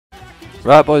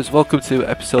Right boys, welcome to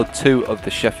episode 2 of the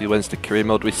Sheffield Wednesday career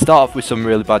mode. We start off with some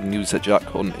really bad news that Jack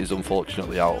Hunt is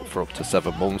unfortunately out for up to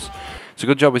 7 months. It's a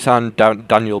good job we signed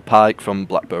Daniel Pike from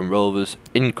Blackburn Rovers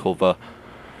in cover.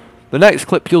 The next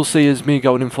clip you'll see is me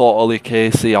going in for Ollie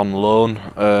Casey on loan.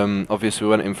 Obviously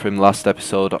we went in for him last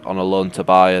episode on a loan to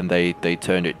buy and they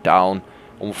turned it down.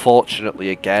 Unfortunately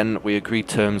again we agreed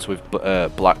terms with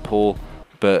Blackpool,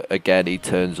 but again he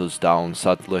turns us down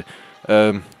sadly.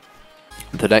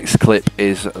 The next clip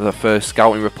is the first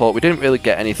scouting report. We didn't really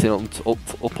get anything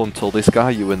up until this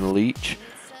guy, Ewan Leach,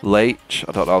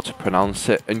 I don't know how to pronounce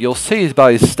it. And you'll see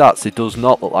by his stats, he does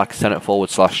not look like a centre forward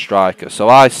 / striker. So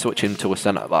I switch him to a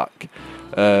centre back.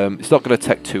 It's not going to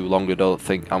take too long, I don't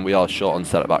think, and we are short on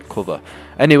centre back cover.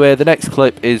 Anyway, the next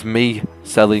clip is me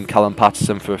selling Callum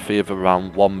Patterson for a fee of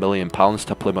around £1 million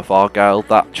to Plymouth Argyle.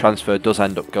 That transfer does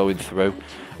end up going through.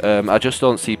 I just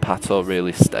don't see Pato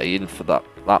really staying for that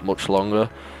much longer.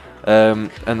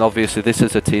 And obviously this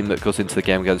is a team that goes into the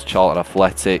game against Charlton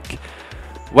Athletic.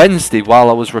 Wednesday, while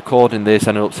I was recording this,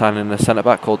 I ended up signing a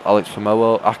centre-back called Akin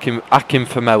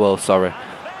Famewo, sorry.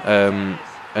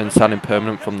 And signing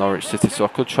permanent from Norwich City, so I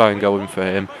could try and go in for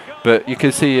him. But you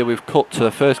can see here we've cut to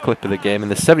the first clip of the game in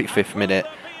the 75th minute,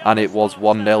 and it was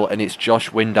 1-0, and it's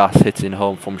Josh Windass hitting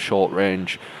home from short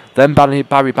range. Then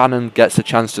Barry Bannon gets a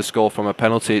chance to score from a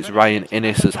penalty. It's Ryan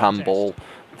Innis's handball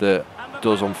that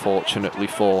does, unfortunately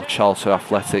for Charlton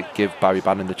Athletic, give Barry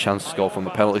Bannon the chance to score from the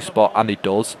penalty spot, and he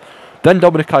does. Then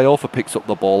Dominic Iorfa picks up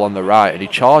the ball on the right and he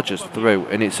charges through,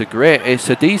 and it's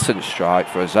a decent strike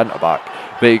for a centre back,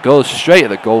 but he goes straight at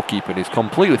the goalkeeper and he's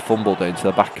completely fumbled it into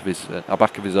the back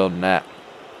of his own net.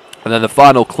 And then the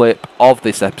final clip of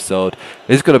this episode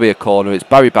is going to be a corner. It's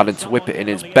Barry Bannon to whip it in.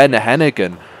 It's Ben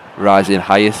Hennigan rising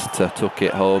highest to tuck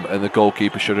it home, and the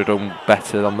goalkeeper should have done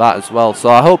better than that as well. So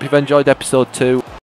I hope you've enjoyed episode 2.